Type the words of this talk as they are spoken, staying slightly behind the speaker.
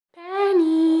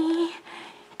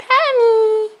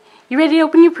You ready to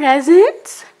open your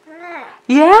presents?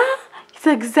 Yeah? You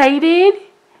so excited?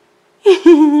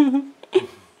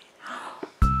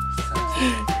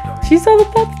 She saw the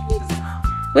puppies.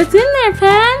 What's in there,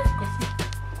 Pen?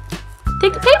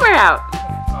 Take the paper out.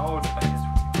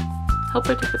 Help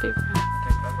her take the paper out.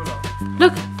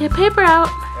 Look, take paper out.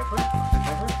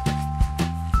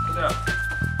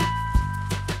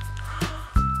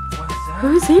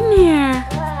 Who's in there?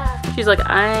 She's like,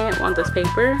 I want this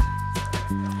paper.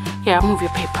 Here, I'll move your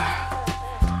paper.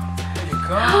 There you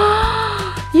go.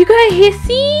 You got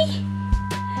Hissy?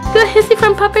 You got Hissy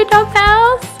from Puppy Dog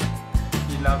House?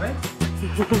 You love it?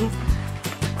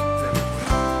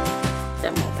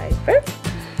 Some more paper.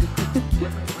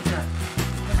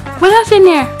 What else in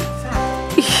there?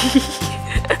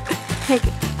 Take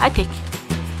it. I take it.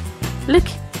 Look.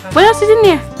 What else is in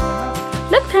there?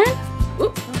 Look, Pen.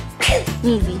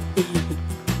 Easy.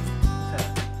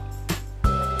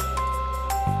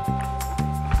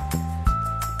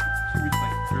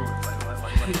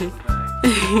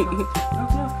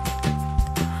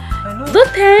 Look,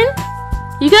 Pen.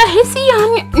 You got Hissy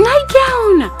on your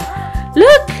nightgown.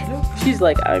 Look. She's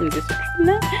like, I'm just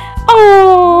that.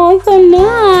 Oh, so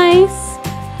nice.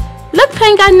 Look,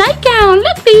 Pen got nightgown.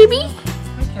 Look, baby.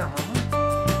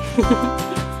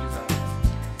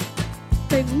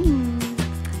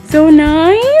 So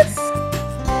nice.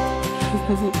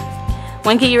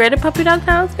 Want to get you ready to Puppy Dog's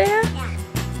house, Bear?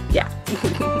 Yeah. She's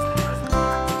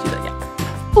like,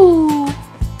 yeah. Ooh,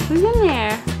 who's in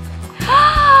there?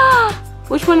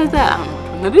 Which one is that? I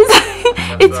don't know which one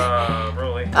that is. It's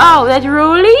Rolly. Oh, that's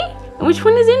Rolly? Which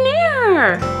one is in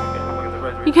there?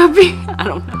 You got Bingo? I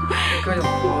don't know.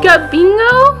 You got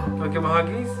Bingo? Want to give him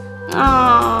huggies?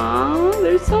 Aww,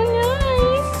 they're so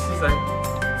nice. She's like,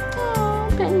 Oh,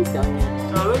 Penny's so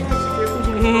nice. oh, look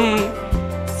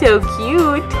at So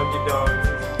cute. love your dog.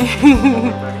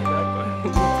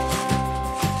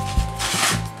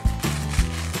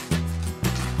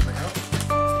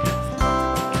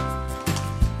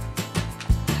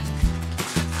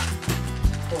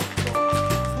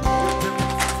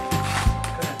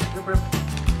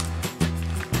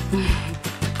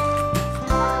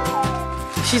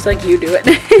 She's like, you do it.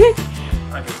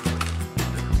 I can do it.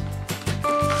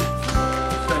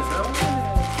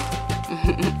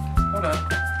 Hold on.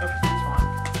 It's fine.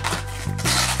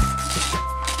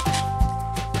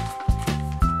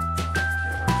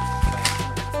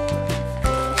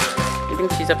 I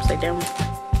think she's upside down.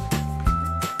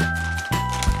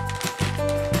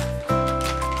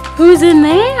 Who's in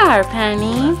there,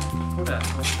 Penny? Hold on.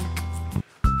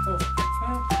 Oh,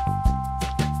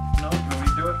 no, can we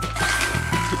do it?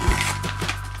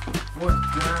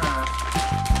 What's that?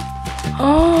 I Oh,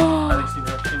 think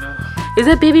she knows. is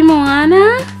that baby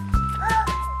Moana?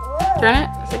 Turn it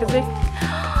so I can see.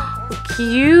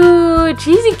 Cute.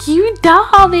 She's a cute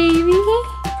doll, baby.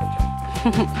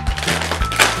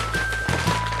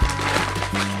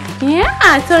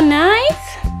 Yeah, so nice.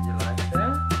 You like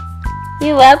that?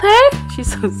 You love her?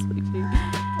 She's so sleepy.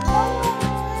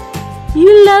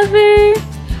 You love her?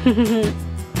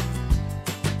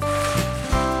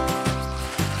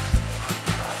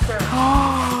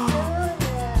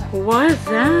 What is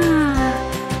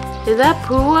that? Is that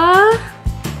Pua?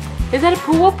 Is that a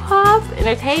Pua Pop? And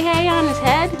there's Hey Hey on his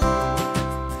head?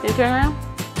 Can you turn around?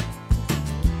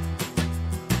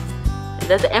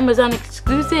 That's an Amazon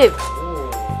exclusive.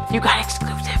 Oh, You got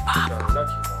exclusive, Pop. got a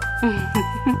lucky one.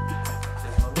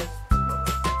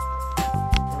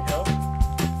 Can we help?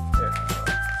 There.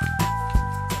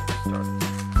 Start.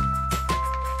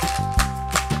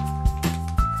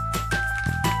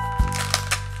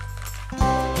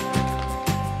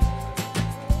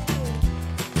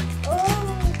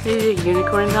 There's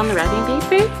unicorns on the wrapping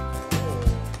paper.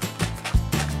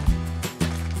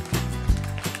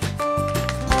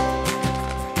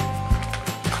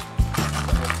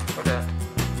 Okay.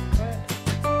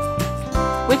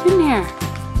 What's in there?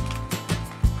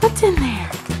 What's in there?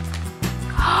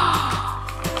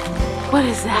 What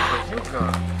is that? You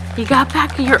got. You got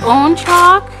back your own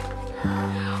chalk?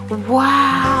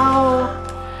 Wow.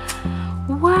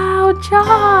 Wow,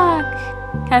 chalk.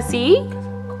 Can I see?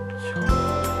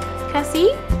 Can I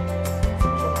see?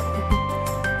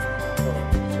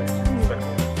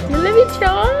 You love your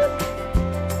chalk?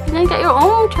 You now got your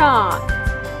own chalk.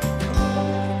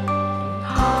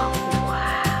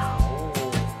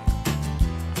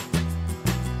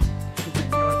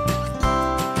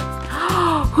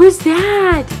 Wow. Who's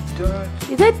that?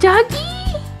 Is that Dougie?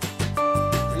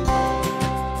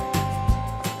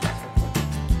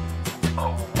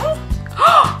 Whoa.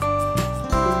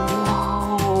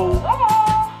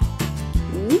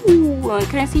 Ooh,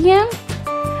 can I see him?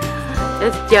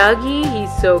 That's Dougie.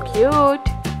 He's so cute.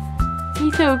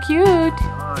 He's so cute.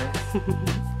 Nice. Let's see,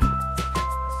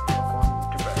 I'll go on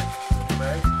with your bag. Your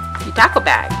bag? Your taco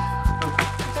bag. Oh,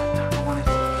 taco one.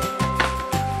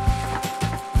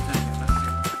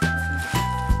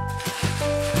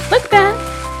 Look, Ben.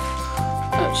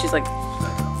 Oh, she's like,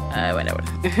 whatever.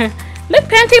 Look,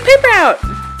 Ben, take paper out.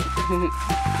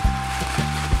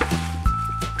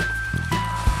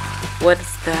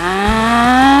 What's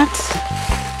that?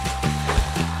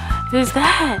 Who's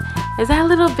that? Is that a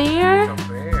little bear? A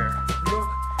bear. Look.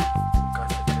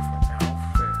 Got a different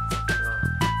outfit. Look.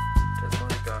 This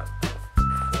one's got a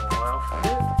full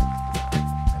outfit.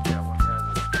 And that one has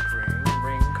a spring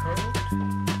raincoat.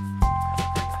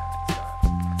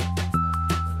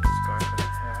 It's got a scarf and a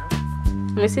hat.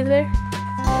 Let me see there.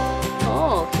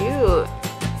 Oh, cute.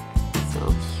 So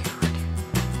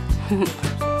cute.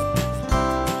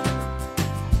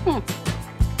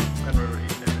 And we were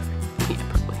eating it. Yeah,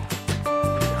 probably.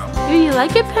 Do you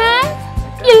like it, Pan?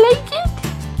 You like it?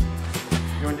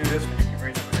 You want to do this one? You can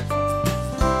read it with this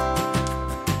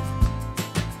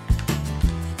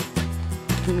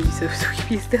one. He's so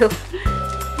sweepy still.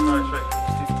 Oh, that's right.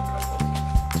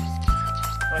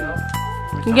 I know.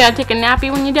 You gotta take a nappy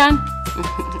when you're done?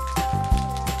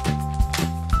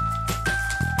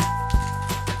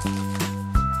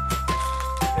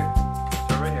 Here.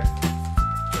 So right here.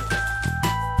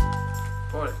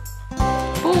 Hold it.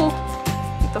 Oh,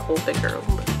 it's a whole big girl.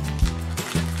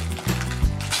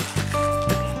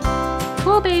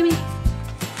 Cool, baby.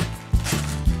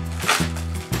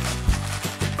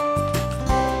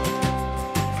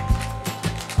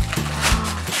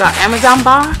 Got Amazon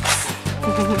box.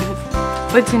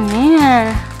 What's in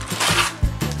there?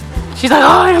 She's like,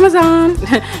 oh, Amazon.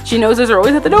 She knows those are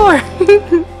always at the door.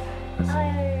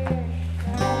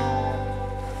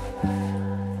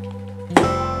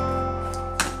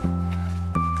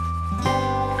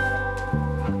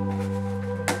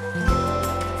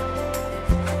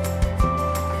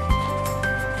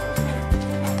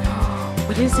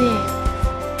 What is it?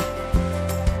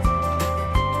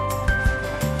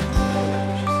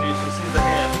 She sees the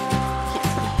hand.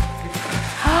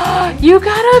 You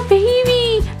got a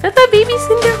baby. That's a baby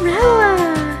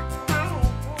Cinderella.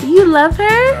 You love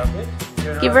her? Love it.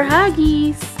 Give her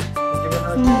huggies. Give her a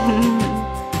hug.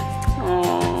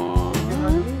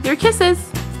 Aww. Your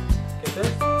kisses. Get this.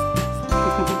 She's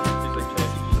like trying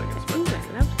to, she's like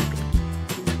inspecting.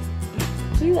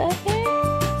 You love her?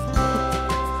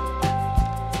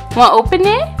 Want to open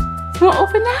it? You want to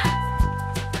open that?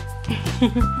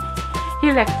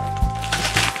 Here, look.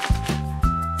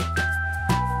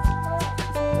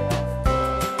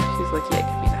 She's like, yeah,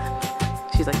 give me that.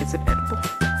 She's like, it's an edible.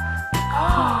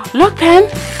 Look, Pen,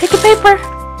 take a paper.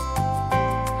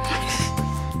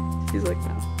 She's like,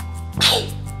 no.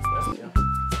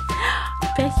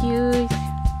 Thank you.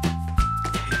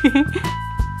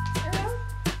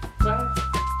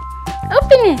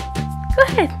 Open it. Go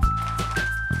ahead.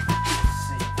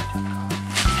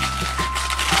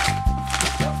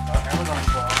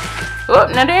 Oh,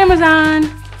 another Amazon.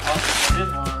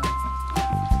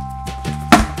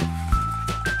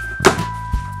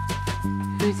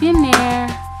 Who's in there?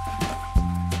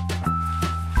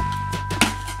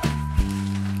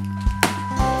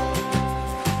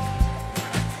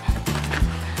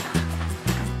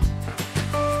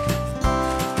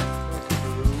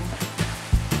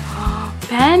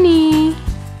 Penny.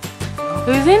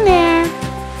 Who's in there?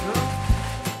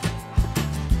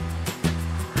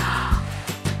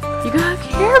 You got a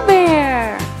Care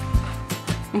Bear.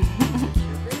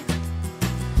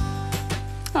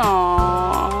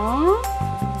 Aww.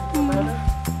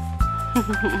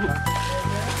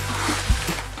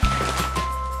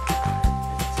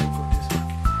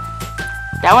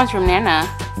 That one's from Nana.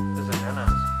 This is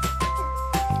Nana's.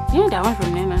 Yeah, that one's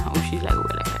from Nana. Oh, she's like, where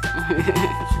like that. Did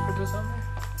she put this on there?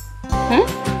 Hmm?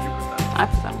 Where did you put that? I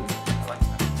put that one. I like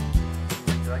that.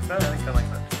 You like that? I think I like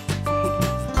that.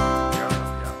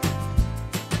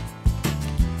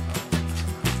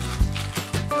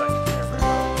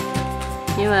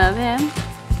 You love him?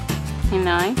 He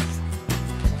nice?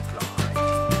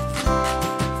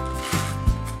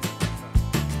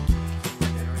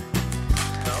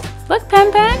 Look,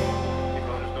 Pen Pen.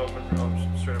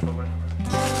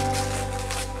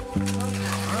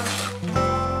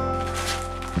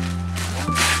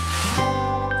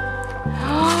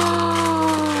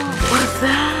 What's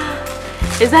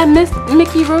that? Is that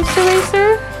Mickey Roaster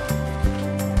Racer?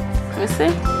 Let me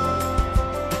see.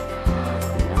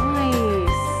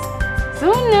 So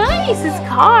nice, it's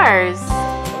cars.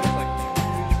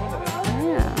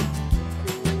 Yeah.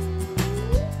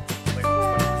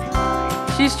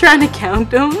 She's trying to count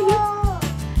them.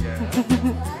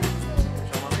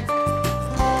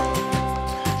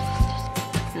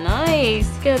 Nice.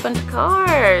 You got a bunch of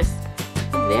cars.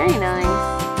 Very nice.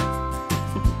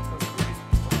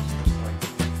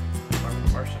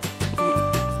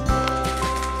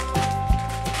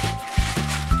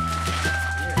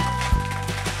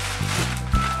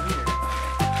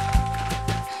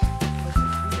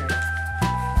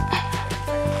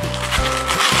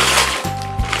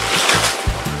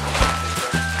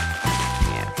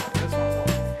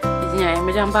 Is in your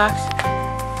Amazon box?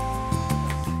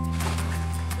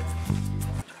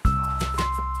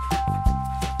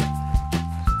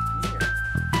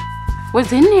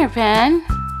 What's in there, Pen?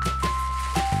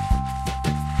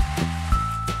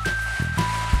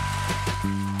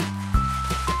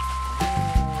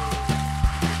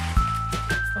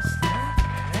 What's that,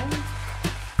 Pen?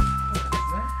 What is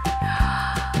that?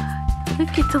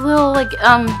 Look, it's a little like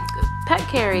pet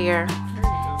carrier.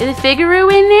 Is a Figaro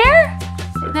in there?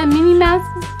 Is that Minnie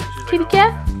Mouse's kitty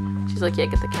cat? She's like, yeah,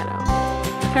 get the cat out.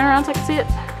 Turn around so I can see it.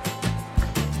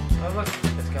 Oh look,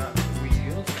 it's got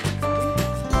wheels.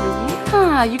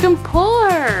 Yeah, you can pull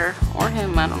her. Or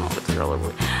him, I don't know if it's a girl or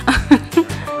boy.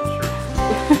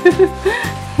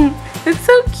 It's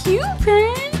so cute,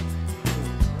 Pen.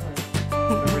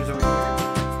 Where's over here?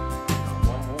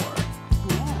 One more.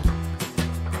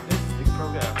 This is a big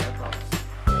program, I promise.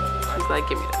 She's like,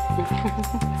 give me that.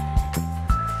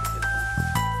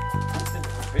 It's a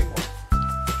big one.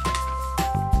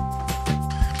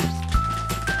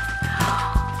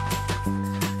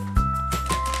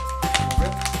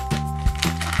 Rip.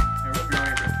 Here, rip. You want me to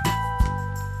rip?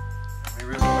 Let me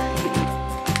rip it for you.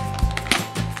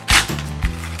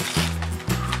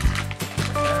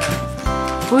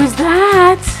 Who's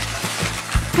that?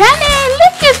 Penny,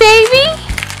 look at baby.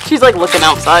 She's like looking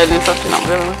outside and stuff. She's not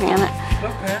really looking at it.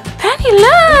 Look, man. Penny,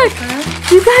 look.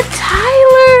 You got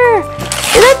Tyler.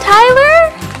 Is that Tyler?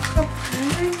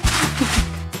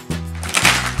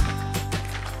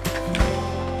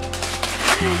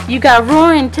 You got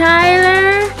Roy and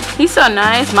Tyler. He's so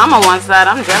nice. Mama wants that.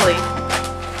 I'm jelly.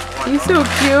 He's so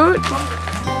cute.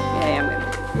 Yeah,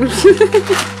 I'm gonna.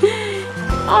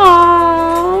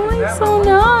 Oh, he's so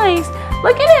nice.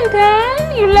 Look at him,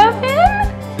 Pen. You love him?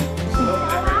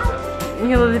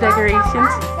 You love the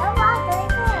decorations?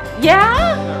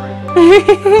 Yeah?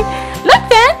 Look,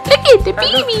 Pen. Look at the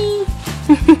baby.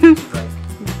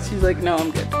 She's like, no,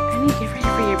 I'm good. Penny, get ready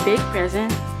for your big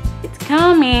present. It's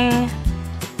coming.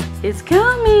 It's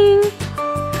coming.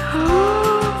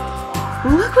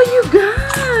 Look what you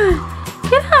got.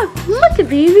 Get up. Look at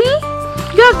baby.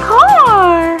 You got a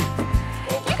car.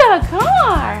 You got a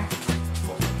car.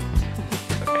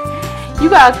 You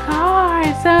got a car.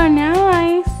 It's so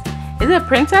nice. Is it a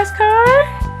princess car?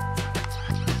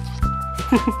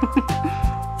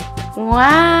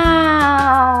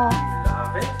 Wow.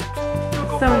 Love it.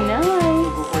 So nice.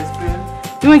 Go for a spin.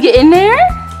 You want to get in there?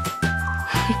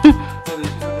 Oh,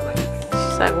 she's looking like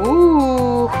She's like,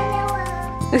 ooh.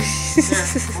 Here,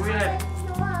 move your head.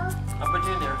 I'll put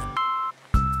you in there.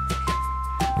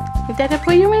 You gotta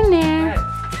put you in there. Go ahead.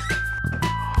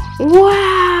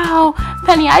 Wow.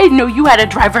 Penny, I didn't know you had a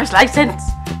driver's license.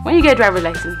 When you get a driver's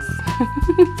license?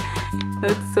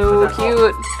 That's so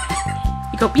cute.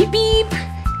 You go beep beep.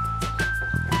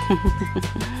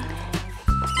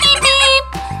 Beep beep.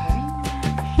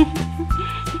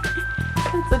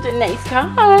 That's such a nice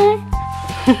car.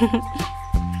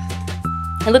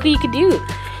 And look what you could do.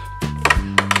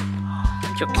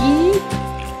 Jokey.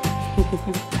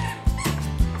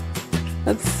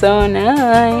 That's so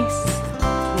nice.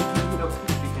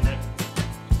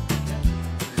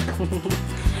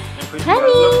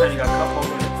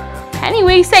 Penny,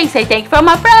 what do you say? Say thank you for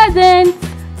my present.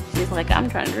 She's like, I'm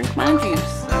trying to drink my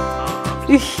juice.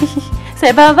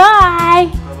 Say bye-bye.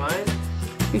 Bye-bye.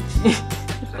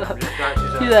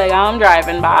 She's like, I'm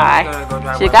driving by. Go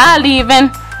She's like, I'm leaving.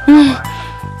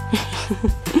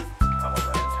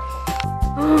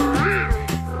 Oh,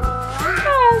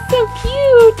 so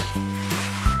cute.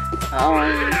 Oh.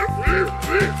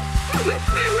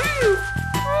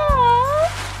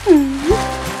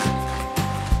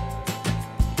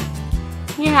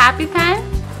 You happy, Pen?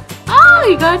 Oh,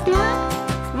 you got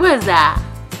that? What is that?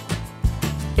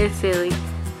 It's silly.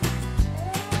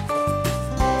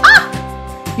 Ah!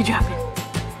 You drop it.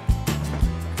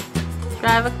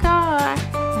 Drive a car.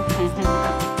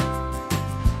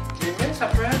 You missed a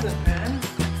present, Pen.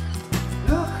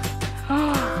 Look.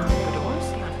 The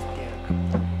door's not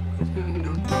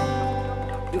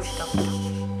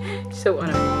So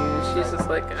unamused. She's just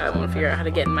like, I want to figure out how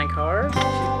to get in my car.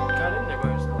 got in there by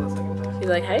herself the second time. She's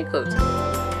like, hey, close.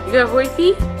 You You got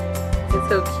horsey? It's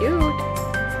so cute.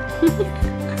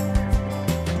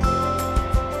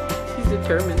 She's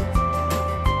determined.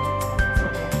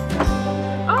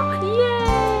 Oh,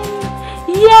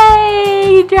 yay!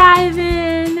 Yay! Driving!